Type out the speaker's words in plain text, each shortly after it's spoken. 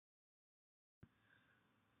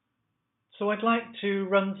So I'd like to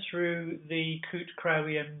run through the Coot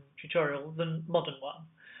Cryo-EM tutorial, the modern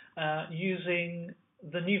one, using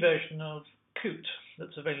the new version of Coot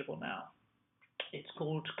that's available now. It's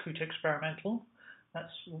called Coot Experimental. That's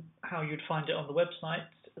how you'd find it on the website.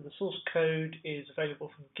 The source code is available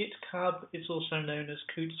from GitHub. It's also known as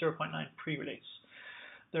Coot 0.9 pre-release.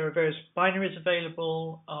 There are various binaries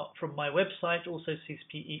available from my website, also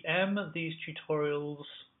CSP-EM. These tutorials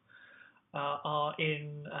are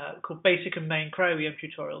in called Basic and Main Cryo-EM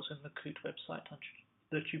tutorials in the Coot website under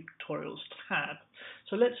the tutorials tab.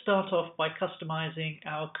 So let's start off by customizing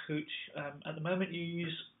our Coot. At the moment you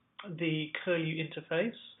use the curly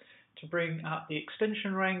interface to bring up the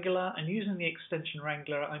extension wrangler, and using the extension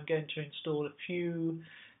wrangler I'm going to install a few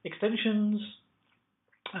extensions,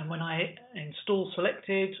 and when I install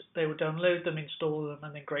selected they will download them, install them,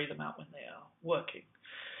 and then grey them out when they are working.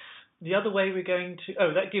 The other way we're going to,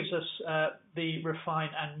 that gives us the refine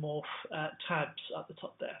and morph tabs at the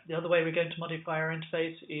top there. The other way we're going to modify our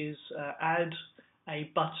interface is add a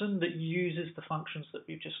button that uses the functions that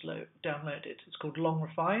we've just downloaded. It's called long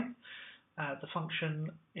refine. The function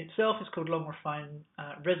itself is called long refine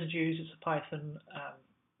residues. It's a Python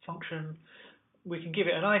function. We can give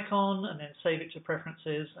it an icon and then save it to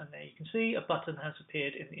preferences, and there you can see a button has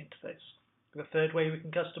appeared in the interface. The third way we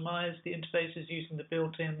can customize the interface is using the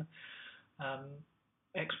built-in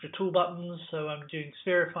extra tool buttons. So I'm doing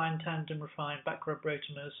sphere refine, tandem refine, back rub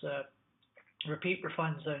rotamers, repeat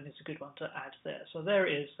refine zone is a good one to add there. So there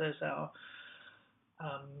it is, there's our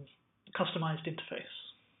customized interface.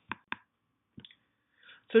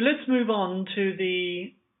 So let's move on to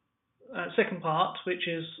the second part, which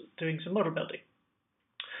is doing some model building.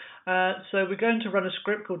 So we're going to run a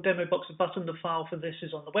script called demo box of button. The file for this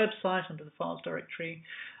is on the website under the files directory.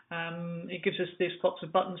 It gives us this box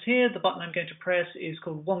of buttons here. The button I'm going to press is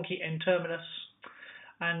called wonky end terminus,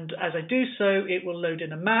 and as I do so it will load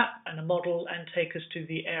in a map and a model and take us to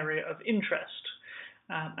the area of interest.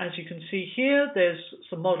 As you can see here, there's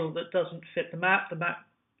some model that doesn't fit the map. The map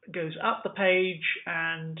goes up the page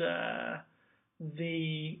and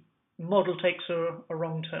the model takes a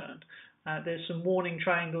wrong turn. There's some warning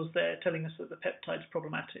triangles there telling us that the peptide is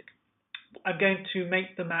problematic. I'm going to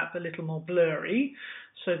make the map a little more blurry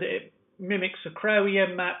so that it mimics a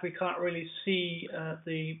Cryo-EM map. We can't really see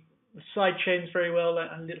the side chains very well,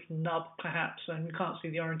 a little nub perhaps, and we can't see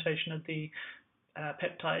the orientation of the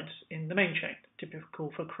peptides in the main chain,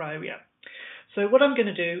 typical for Cryo-EM. So what I'm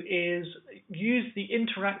going to do is use the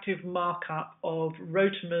interactive markup of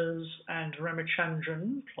Rotamer's and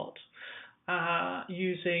Ramachandran plot.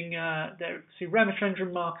 Using there, see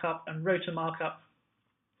Ramachandran markup and Rota markup.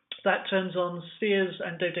 That turns on spheres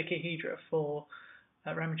and dodecahedra for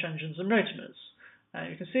Ramachandrans and Rotamers.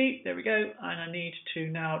 You can see, there we go, and I need to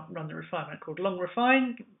now run the refinement called long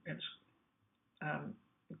refine. It's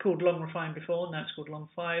called long refine before, now it's called long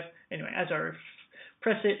 5. Anyway, as I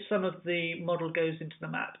press it, some of the model goes into the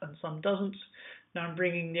map and some doesn't. Now I'm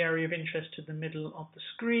bringing the area of interest to the middle of the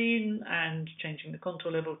screen and changing the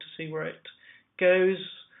contour level to see where it goes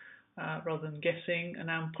rather than guessing. And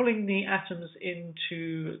now I'm pulling the atoms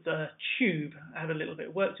into the tube. I have a little bit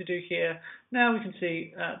of work to do here. Now we can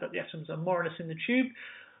see that the atoms are more or less in the tube.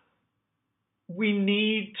 We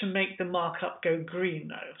need to make the markup go green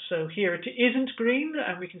though. So here it isn't green,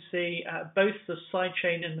 and we can see both the side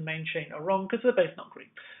chain and the main chain are wrong because they're both not green.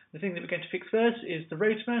 The thing that we're going to fix first is the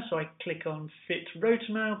rotamer, so I click on fit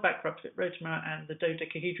rotamer, back rub fit rotamer, and the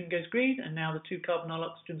dodecahedron goes green, and now the 2 carbonyl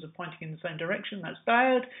oxygens are pointing in the same direction. That's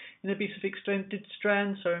bad in a piece of extended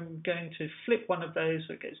strand, so I'm going to flip one of those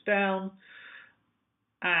so it goes down,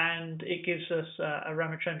 and it gives us a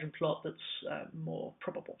Ramachandran plot that's more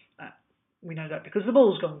probable. We know that because the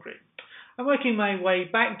ball's gone green. I'm working my way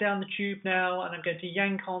back down the tube now, and I'm going to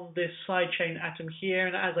yank on this side chain atom here,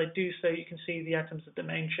 and as I do so you can see the atoms of the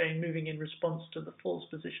main chain moving in response to the false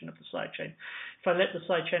position of the side chain. If I let the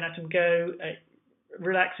side chain atom go, it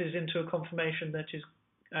relaxes into a conformation that is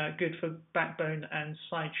good for backbone and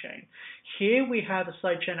side chain. Here we have a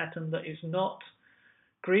side chain atom that is not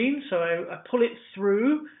green, so I pull it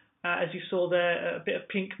through. As you saw there, a bit of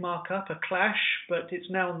pink markup, a clash, but it's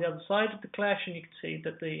now on the other side of the clash, and you can see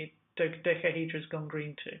that the dodecahedra has gone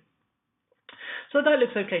green too. So that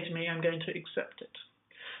looks okay to me. I'm going to accept it.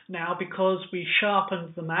 Now, because we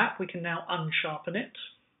sharpened the map, we can now unsharpen it,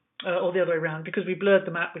 or the other way around. Because we blurred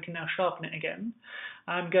the map, we can now sharpen it again.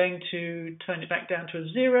 I'm going to turn it back down to a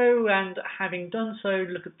 0, and having done so,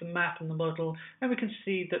 look at the map and the model, and we can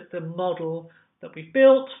see that the model that we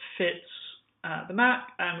built fits the map,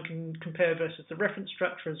 and we can compare versus the reference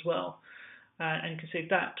structure as well. And you can see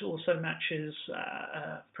that also matches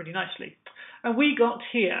pretty nicely. And we got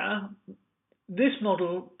here this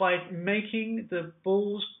model, by making the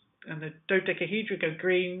balls and the dodecahedra go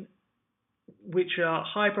green, which are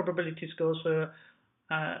high probability scores for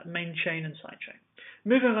main chain and side chain.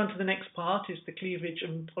 Moving on to the next part is the cleavage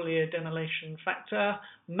and polyadenylation factor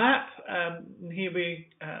map. Here we're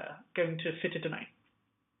going to fit a domain.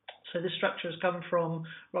 So this structure has come from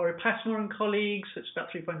Rory Passmore and colleagues. It's about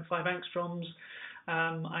 3.5 angstroms.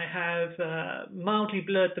 I have mildly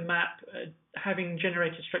blurred the map, having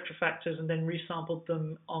generated structure factors and then resampled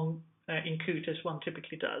them on in Coot, as one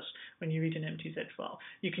typically does when you read an MTZ file.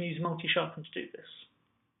 You can use multi-sharpen to do this.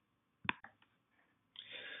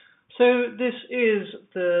 So this is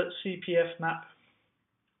the CPF map.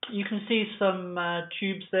 You can see some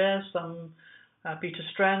tubes there, some beta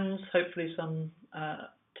strands, hopefully some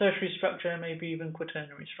tertiary structure, maybe even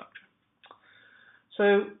quaternary structure.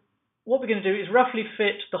 So what we're going to do is roughly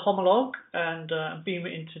fit the homologue and beam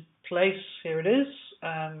it into place. Here it is.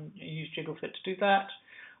 Use jiggle fit to do that.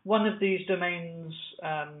 One of these domains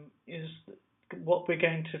is what we're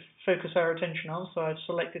going to focus our attention on, so I've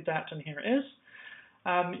selected that, and here it is.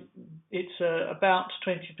 It's about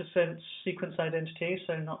 20% sequence identity,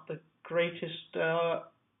 so not the greatest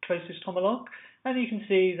closest homologue, and you can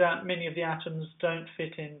see that many of the atoms don't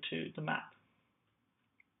fit into the map.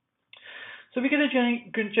 So we're going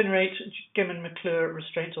to generate Gemin-McClure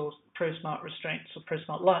restraints, or ProSmart restraints, or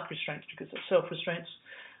ProSmart-like restraints, because they're self-restraints.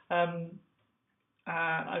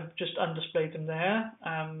 I've just undisplayed them there.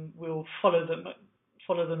 We'll follow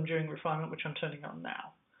them during refinement, which I'm turning on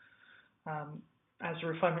now. As the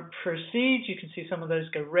refinement proceeds, you can see some of those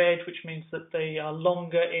go red, which means that they are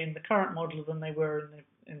longer in the current model than they were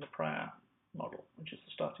in the prior model, which is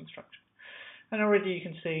the starting structure. And already you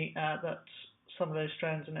can see that some of those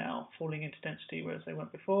strands are now falling into density, whereas they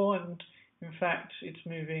weren't before, and in fact it's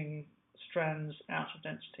moving strands out of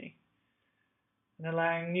density and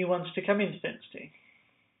allowing new ones to come into density.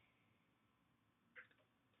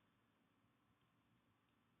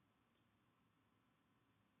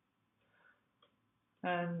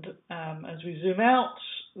 And as we zoom out,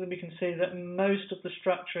 then we can see that most of the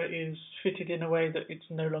structure is fitted in a way that it's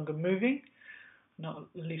no longer moving, not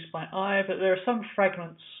at least by eye, but there are some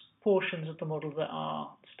fragments, portions of the model that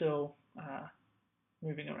are still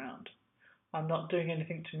moving around. I'm not doing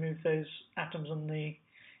anything to move those atoms on the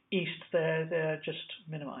east there, they're just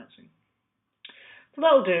minimizing. So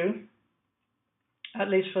that'll do, at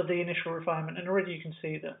least for the initial refinement, and already you can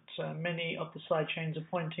see that many of the side chains are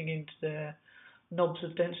pointing into their knobs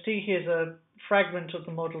of density. Here's a fragment of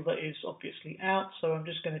the model that is obviously out, so I'm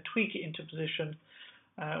just going to tweak it into position,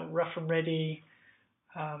 rough and ready,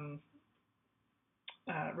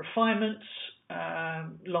 refinements,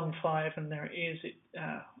 long 5, and there it is.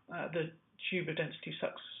 The tube of density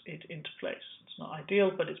sucks it into place. It's not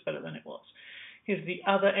ideal, but it's better than it was. Here's the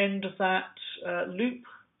other end of that loop,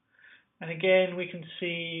 and again we can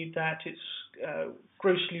see that it's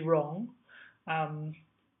grossly wrong.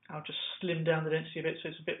 I'll just slim down the density a bit so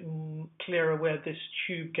it's a bit clearer where this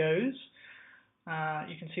tube goes.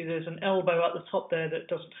 You can see there's an elbow at the top there that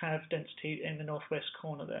doesn't have density in the northwest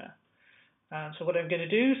corner there. So what I'm going to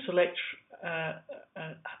do, select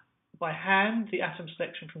by hand the atom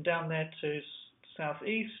selection from down there to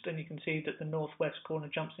southeast, and you can see that the northwest corner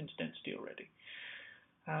jumps into density already.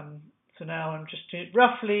 So now I'm just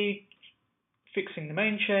roughly fixing the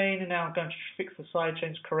main chain, and now I'm going to fix the side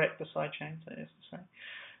chains, correct the side chains, that is to say.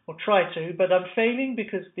 Or try to, but I'm failing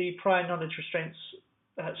because the prior knowledge restraints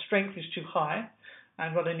strength is too high,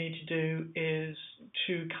 and what I need to do is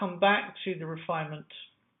to come back to the refinement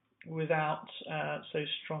without so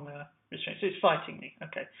strong restraints. So it's fighting me.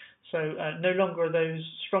 Okay, so no longer are those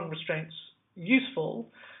strong restraints useful,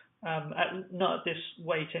 not at this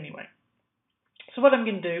weight anyway. So what I'm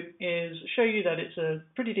going to do is show you that it's a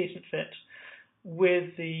pretty decent fit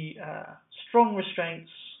with the strong restraints,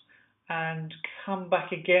 and come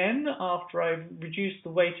back again after I've reduced the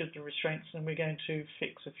weight of the restraints, and we're going to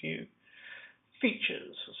fix a few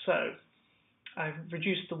features. So I've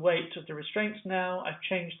reduced the weight of the restraints now. I've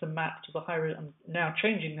changed the map to the I'm now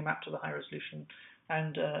changing the map to the high resolution,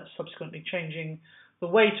 and subsequently changing the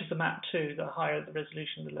weight of the map too. The higher the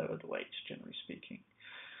resolution, the lower the weight, generally speaking.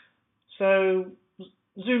 So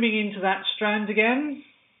zooming into that strand again,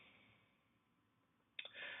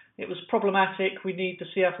 it was problematic. We need the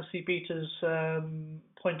C alpha C betas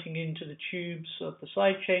pointing into the tubes of the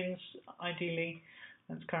side chains, ideally.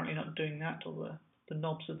 And it's currently not doing that, or the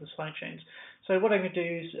knobs of the side chains. So what I'm going to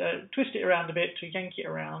do is twist it around a bit to yank it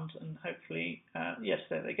around, and hopefully, yes,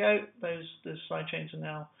 there they go. The side chains are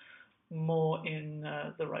now more in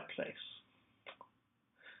the right place.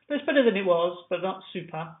 That's better than it was, but not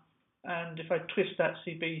super. and if I twist that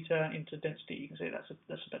C beta into density, you can see that's a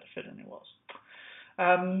better fit than it was.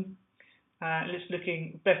 It's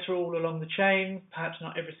looking better all along the chain. Perhaps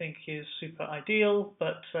not everything is super ideal,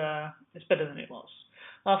 but it's better than it was.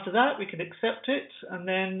 After that, we can accept it, and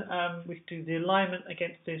then we do the alignment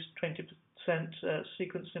against this 20%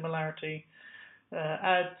 sequence similarity,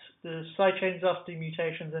 add the side chains after the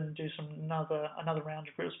mutations, and do another round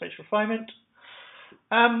of real space refinement.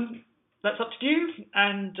 That's up to you,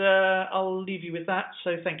 and I'll leave you with that,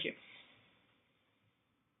 so thank you.